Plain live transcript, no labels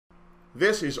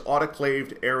This is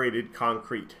autoclaved aerated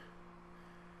concrete.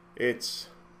 It's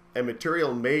a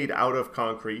material made out of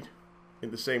concrete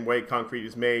in the same way concrete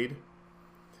is made,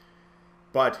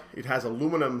 but it has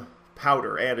aluminum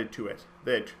powder added to it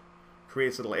that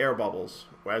creates little air bubbles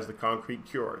as the concrete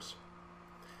cures.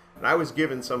 And I was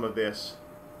given some of this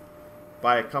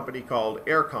by a company called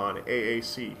Aircon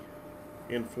AAC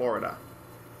in Florida,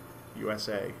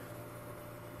 USA.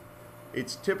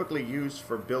 It's typically used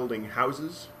for building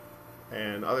houses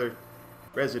and other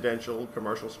residential,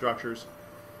 commercial structures,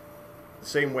 the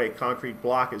same way concrete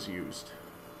block is used.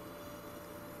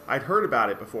 I'd heard about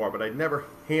it before, but I'd never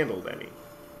handled any.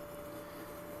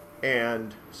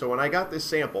 And so when I got this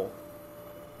sample,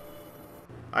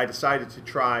 I decided to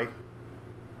try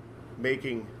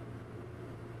making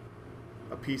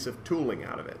a piece of tooling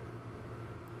out of it.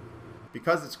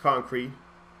 Because it's concrete,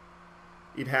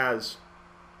 it has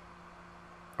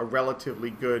a relatively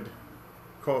good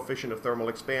coefficient of thermal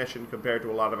expansion compared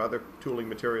to a lot of other tooling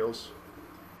materials.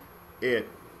 It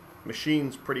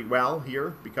machines pretty well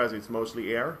here because it's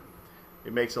mostly air.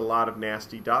 It makes a lot of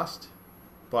nasty dust,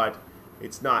 but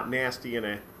it's not nasty in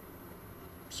a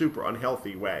super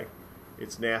unhealthy way.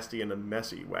 It's nasty in a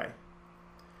messy way.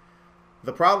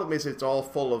 The problem is it's all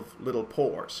full of little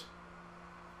pores,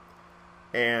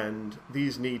 and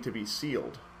these need to be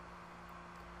sealed.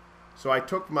 So I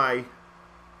took my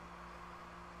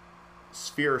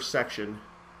sphere section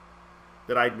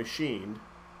that I'd machined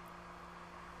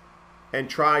and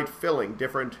tried filling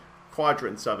different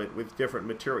quadrants of it with different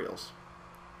materials.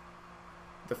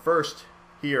 The first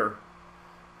here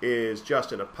is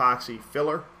just an epoxy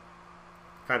filler,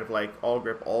 kind of like All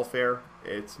Grip All Fair.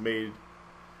 It's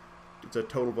a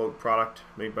Total Vote product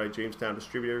made by Jamestown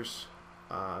Distributors.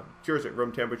 Cures at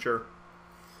room temperature.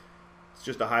 It's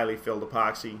just a highly filled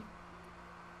epoxy.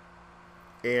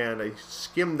 And I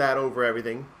skimmed that over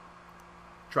everything,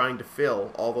 trying to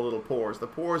fill all the little pores. The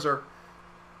pores are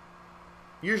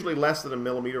usually less than 1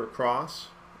 millimeter across,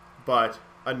 but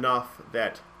enough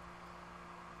that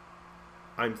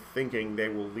I'm thinking they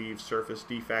will leave surface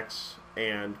defects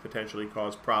and potentially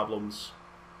cause problems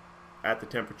at the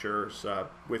temperatures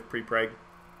with pre-preg.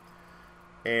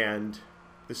 And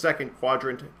the second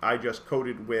quadrant I just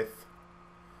coated with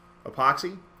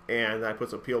epoxy, and I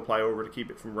put some peel ply over to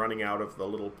keep it from running out of the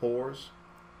little pores.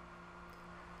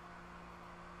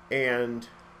 And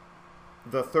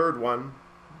the third one,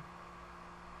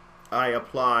 I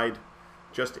applied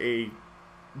just a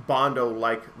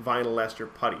Bondo-like vinyl ester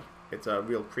putty. It's a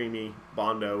real creamy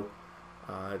Bondo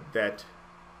that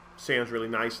sands really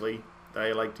nicely, that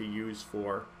I like to use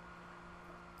for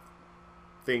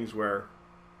things where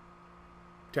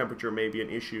temperature may be an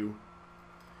issue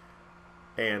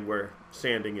and where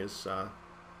sanding is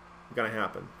going to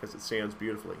happen because it sands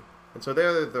beautifully. And so there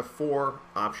are the 4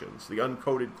 options. The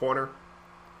uncoated corner.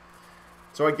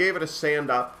 So I gave it a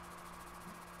sand up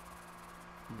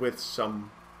with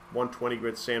some 120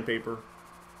 grit sandpaper,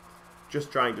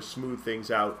 just trying to smooth things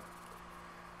out.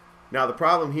 Now the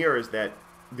problem here is that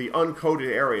the uncoated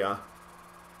area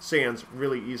sands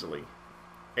really easily,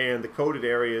 and the coated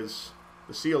areas,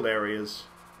 the sealed areas,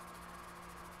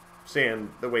 sand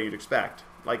the way you'd expect,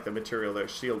 like the material they're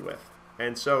sealed with.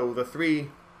 And so the 3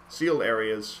 sealed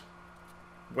areas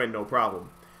went no problem.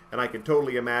 And I could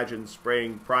totally imagine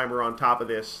spraying primer on top of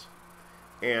this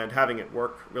and having it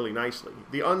work really nicely.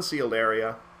 The unsealed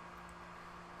area,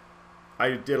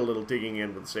 I did a little digging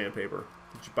in with sandpaper,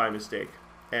 just by mistake.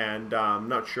 And I'm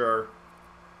not sure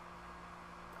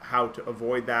how to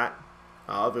avoid that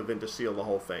other than to seal the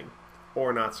whole thing,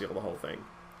 or not seal the whole thing.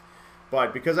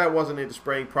 But because I wasn't into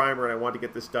spraying primer and I wanted to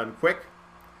get this done quick,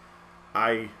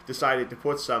 I decided to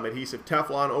put some adhesive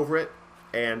Teflon over it.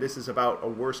 And this is about a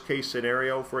worst case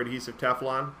scenario for adhesive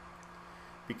Teflon,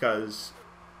 because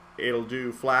it'll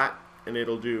do flat and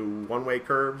it'll do one-way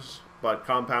curves, but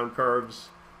compound curves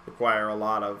require a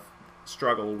lot of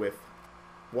struggle with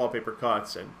wallpaper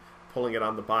cuts and pulling it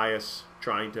on the bias,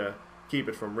 trying to keep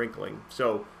it from wrinkling.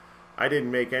 So I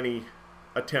didn't make any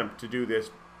attempt to do this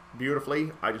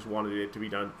beautifully. I just wanted it to be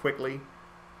done quickly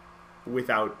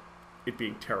without it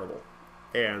being terrible.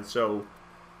 And so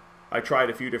I tried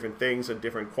a few different things in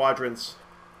different quadrants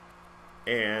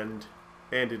and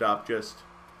ended up just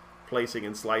placing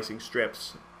and slicing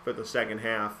strips for the second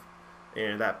half,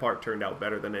 and that part turned out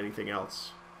better than anything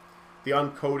else. The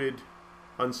uncoated,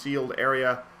 unsealed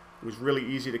area was really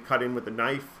easy to cut in with the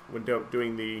knife when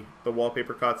doing the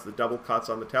wallpaper cuts, the double cuts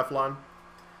on the Teflon.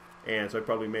 And so I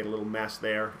probably made a little mess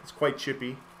there. It's quite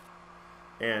chippy,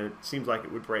 and it seems like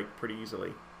it would break pretty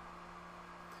easily.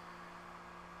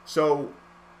 So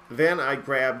then I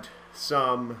grabbed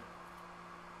some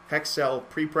Hexcel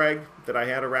Prepreg that I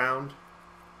had around,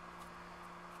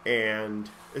 and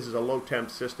this is a low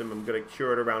temp system. I'm going to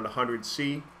cure it around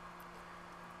 100°C,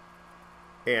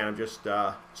 and I'm just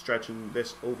stretching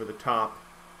this over the top,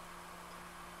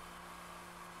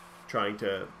 trying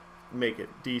to make it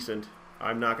decent.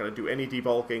 I'm not going to do any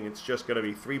debulking. It's just going to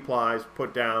be 3 plies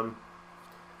put down,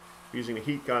 using a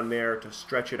heat gun there to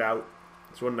stretch it out.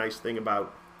 It's one nice thing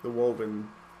about the woven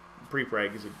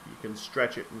prepreg is that you can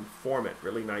stretch it and form it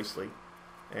really nicely,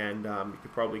 and you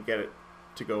could probably get it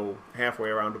to go halfway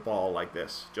around a ball like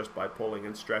this just by pulling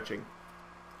and stretching.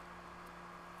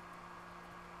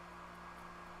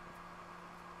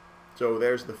 So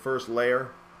there's the first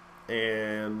layer,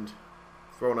 and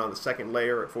throwing on the second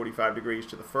layer at 45 degrees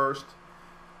to the first,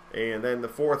 and then the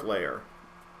fourth layer.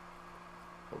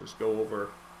 I'll just go over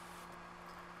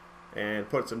and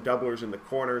put some doublers in the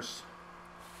corners.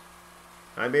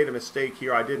 I made a mistake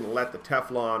here. I didn't let the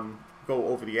Teflon go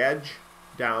over the edge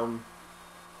down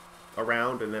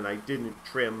around, and then I didn't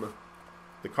trim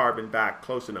the carbon back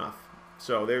close enough.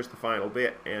 So there's the final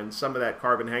bit, and some of that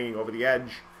carbon hanging over the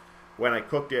edge, when I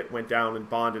cooked it, went down and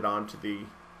bonded onto the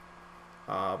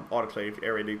autoclaved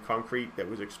aerated concrete that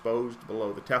was exposed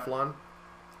below the Teflon,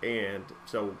 and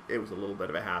so it was a little bit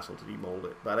of a hassle to demold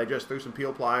it. But I just threw some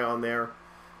peel ply on there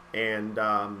and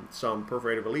some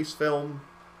perforated release film.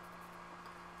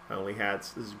 I only had,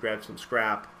 grabbed some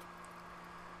scrap,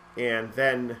 and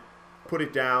then put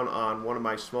it down on one of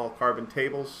my small carbon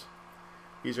tables.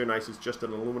 These are nice. It's just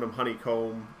an aluminum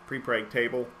honeycomb pre-preg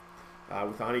table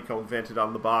with the honeycomb vented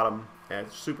on the bottom, and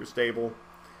it's super stable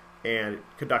and it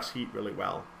conducts heat really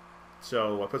well.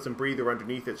 So I put some breather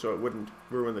underneath it so it wouldn't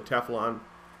ruin the Teflon,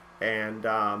 and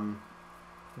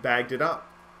bagged it up.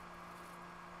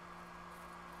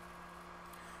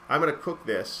 I'm going to cook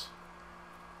this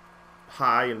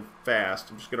high and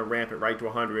fast. I'm just going to ramp it right to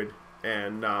 100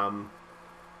 and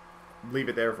leave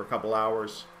it there for a couple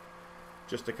hours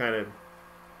just to kind of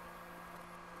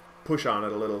push on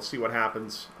it a little, see what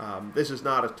happens. This is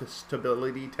not a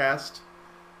stability test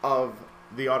of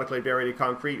the autoclaved aerated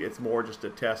concrete. It's more just a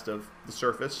test of the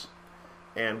surface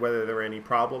and whether there are any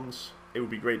problems. It would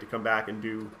be great to come back and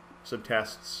do some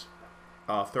tests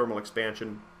of thermal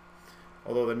expansion,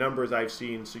 although the numbers I've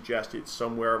seen suggest it's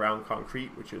somewhere around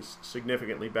concrete, which is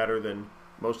significantly better than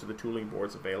most of the tooling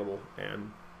boards available,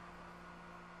 and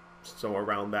somewhere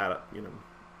around that, you know,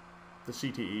 the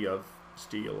CTE of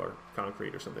steel or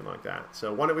concrete or something like that.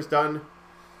 So when it was done,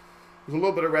 there's a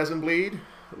little bit of resin bleed.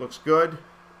 It looks good.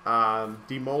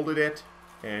 Demolded it,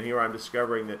 and here I'm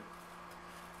discovering that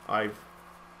I've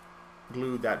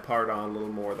glued that part on a little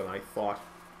more than I thought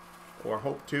or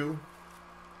hoped to,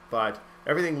 but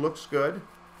everything looks good.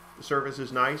 The surface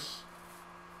is nice.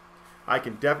 I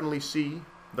can definitely see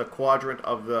the quadrant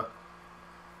of the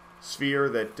sphere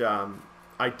that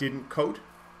I didn't coat.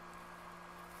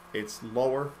 It's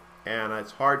lower, and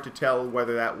it's hard to tell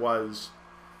whether that was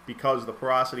because of the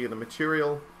porosity of the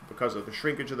material, because of the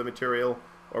shrinkage of the material,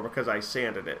 or because I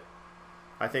sanded it.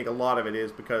 I think a lot of it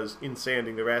is because in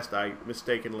sanding the rest I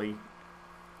mistakenly,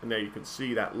 and there you can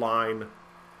see that line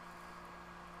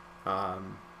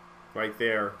right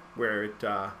there where it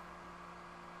to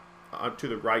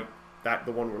the right, that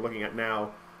the one we're looking at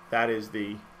now, that is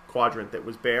the quadrant that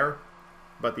was bare,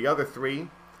 but the other three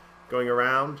going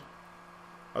around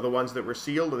are the ones that were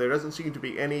sealed. There doesn't seem to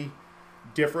be any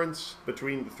difference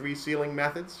between the 3 sealing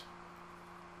methods.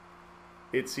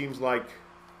 It seems like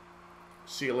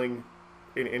sealing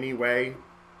in any way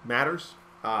matters,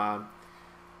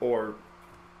 or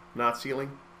not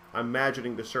sealing. I'm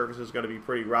imagining the surface is going to be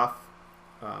pretty rough,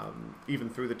 even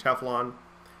through the Teflon,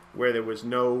 where there was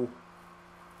no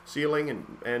sealing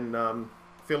and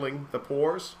filling the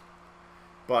pores,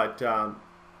 but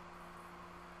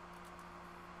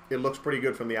it looks pretty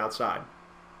good from the outside.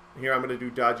 Here I'm going to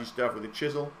do dodgy stuff with a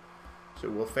chisel, so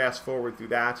we'll fast forward through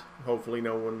that. Hopefully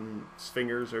no one's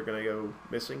fingers are going to go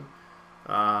missing.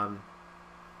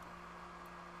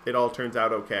 It all turns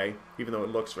out okay, even though it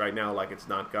looks right now like it's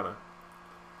not gonna.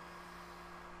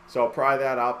 So I'll pry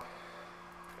that up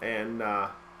and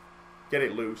get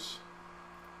it loose.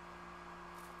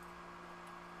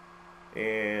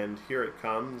 And here it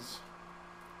comes.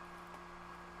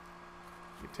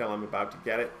 You can tell I'm about to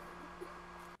get it.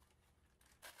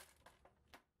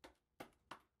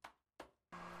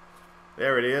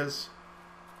 There it is.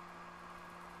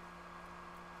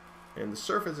 And the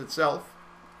surface itself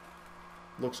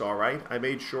looks alright. I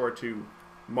made sure to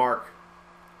mark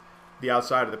the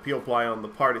outside of the peel ply on the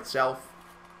part itself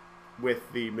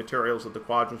with the materials that the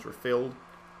quadrants were filled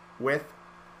with.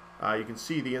 You can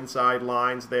see the inside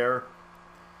lines there,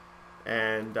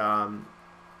 and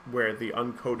where the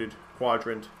uncoated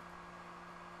quadrant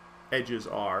edges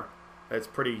are. It's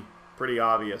pretty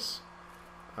obvious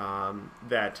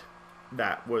that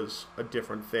that was a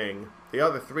different thing. The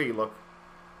other three look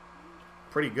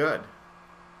pretty good,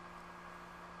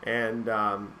 and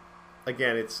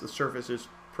again, the surface is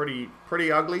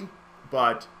pretty ugly,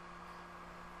 but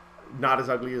not as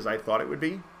ugly as I thought it would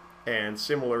be, and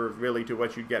similar really to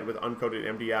what you'd get with uncoated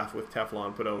MDF with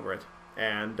Teflon put over it.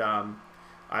 And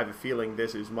I have a feeling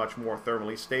this is much more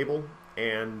thermally stable.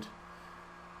 And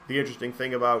the interesting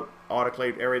thing about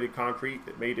autoclaved aerated concrete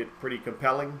that made it pretty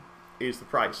compelling is the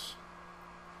price.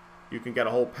 You can get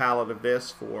a whole pallet of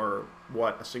this for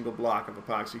what a single block of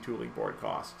epoxy tooling board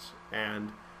costs.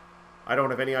 And I don't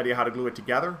have any idea how to glue it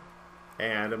together,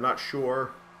 and I'm not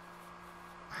sure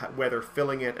whether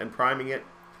filling it and priming it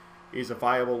is a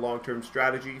viable long-term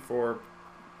strategy for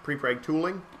pre-preg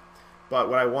tooling. But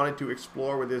what I wanted to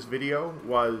explore with this video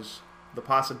was the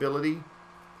possibility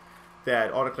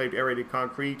that autoclaved aerated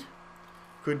concrete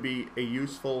could be a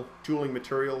useful tooling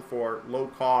material for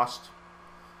low-cost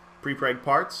pre-preg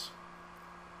parts,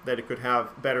 that it could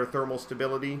have better thermal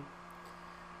stability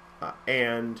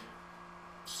and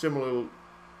similar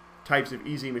types of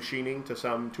easy machining to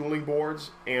some tooling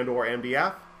boards and or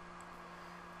MDF,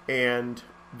 and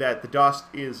that the dust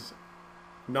is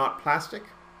not plastic,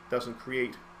 doesn't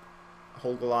create a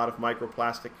whole lot of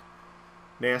microplastic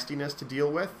nastiness to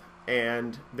deal with,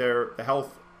 and the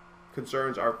health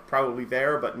concerns are probably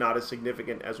there, but not as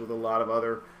significant as with a lot of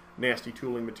other nasty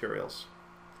tooling materials.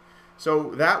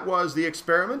 So that was the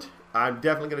experiment. I'm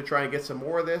definitely going to try and get some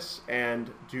more of this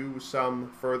and do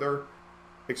some further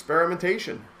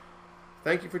experimentation.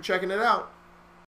 Thank you for checking it out.